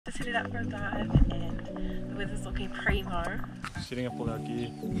Just headed out for a dive and the weather's looking primo. Setting up all our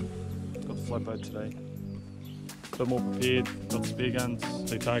gear. Got the float boat today. A bit more prepared, got spear guns,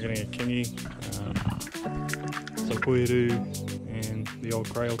 so targeting a Kingi, some pueru and the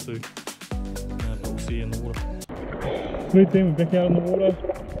old Cray or two. But we'll see you in the water. Sweet team, we're back out in the water.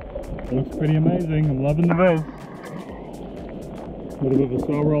 It looks pretty amazing, I'm loving the view. A little bit of a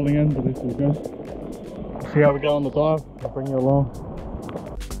swell rolling in, but this is good. See how we go on the dive, I'll bring you along.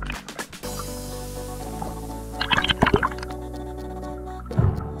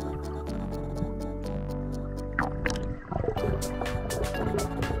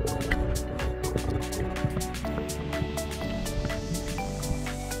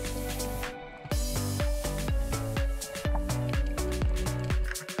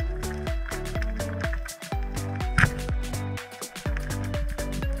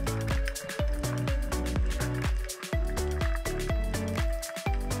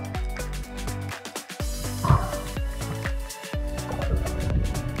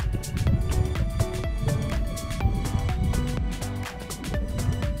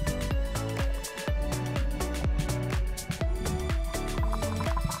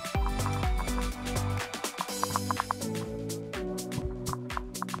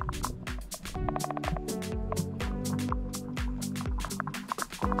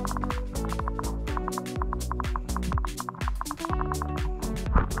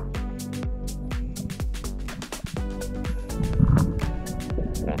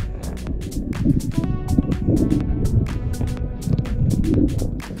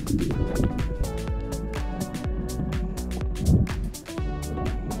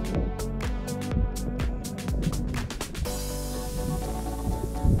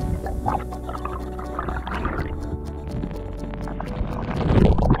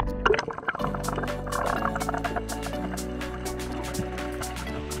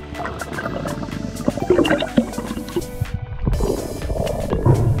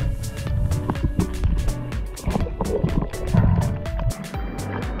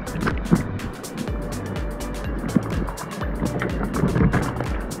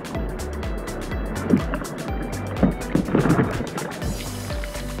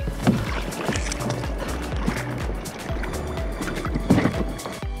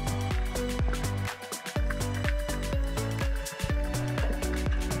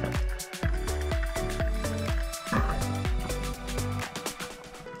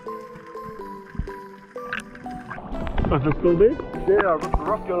 Is it still there? Yeah, I ripped the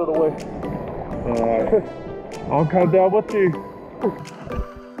rock out of the way. Alright. I'll come down with you.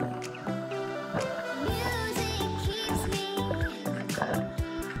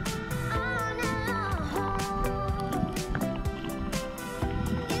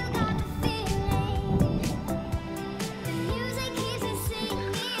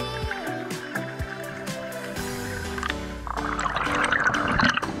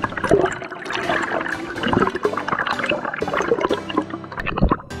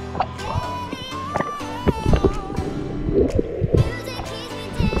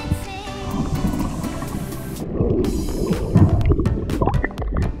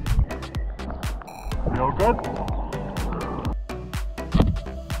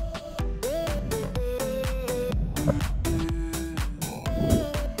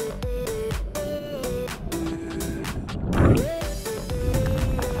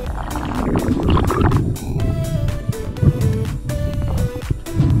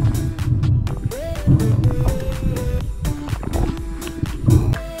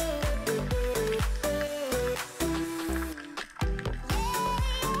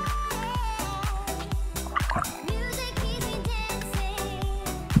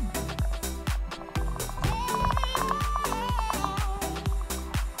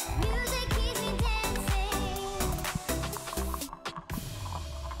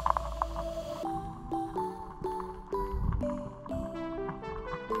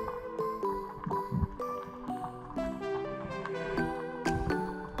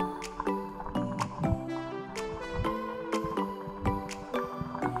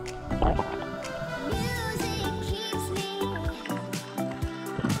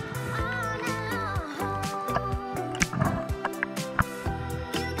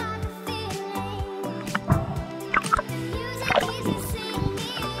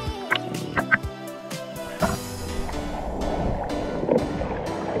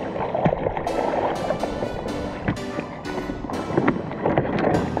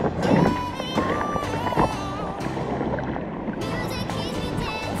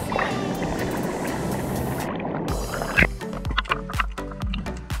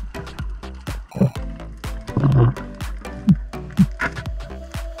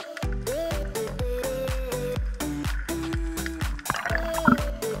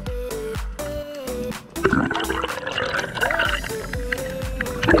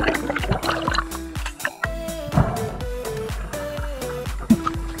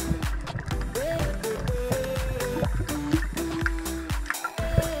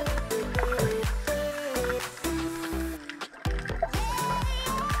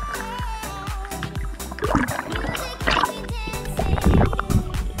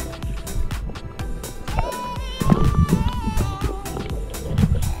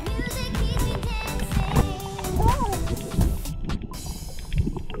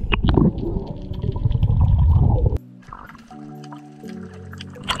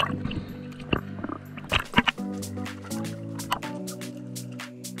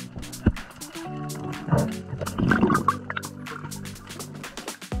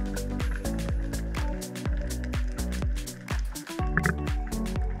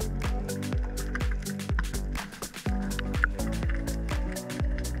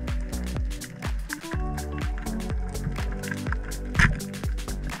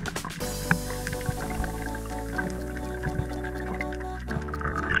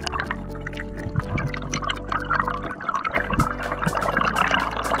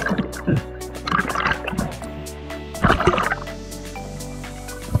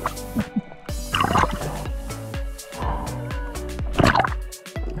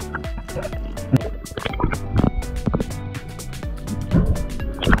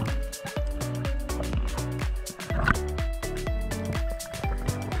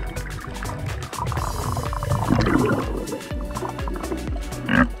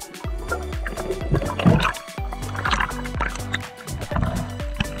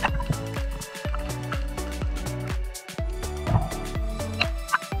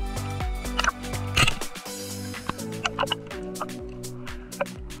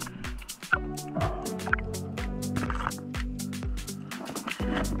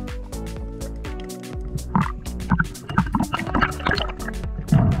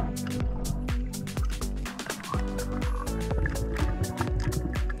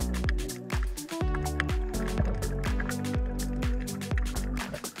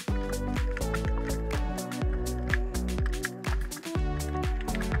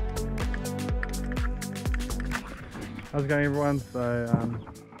 How's it going, everyone? So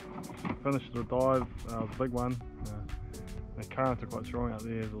finished the dive. It was a big one. The currents are quite strong out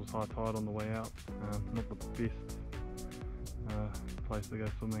there. There was high tide on the way out. Not the best place to go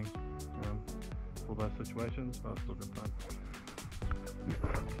swimming for those situations, but it's still good fun.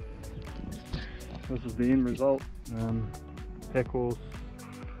 This is the end result. Packhorse,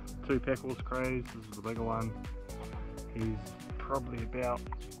 2 Packhorse Crays. This is the bigger one. He's probably about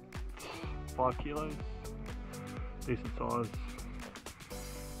 5 kilos. Decent size.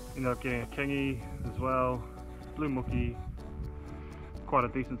 Ended up getting a Kingi as well. Blue Moki. Quite a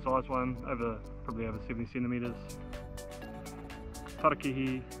decent sized one, probably over 70 centimeters.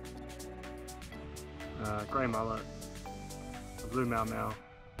 Tarakihi, grey mullet, a blue mau mau.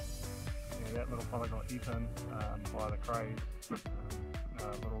 Yeah, that little fella got eaten by the Crays.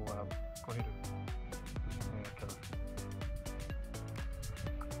 Little kohiru. Yeah, killer.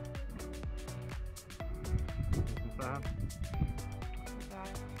 Good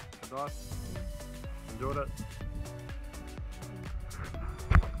dive. Enjoyed it.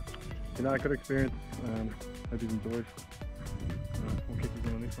 You know, good experience. Hope you enjoyed. We'll catch you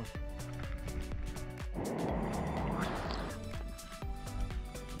on the next one.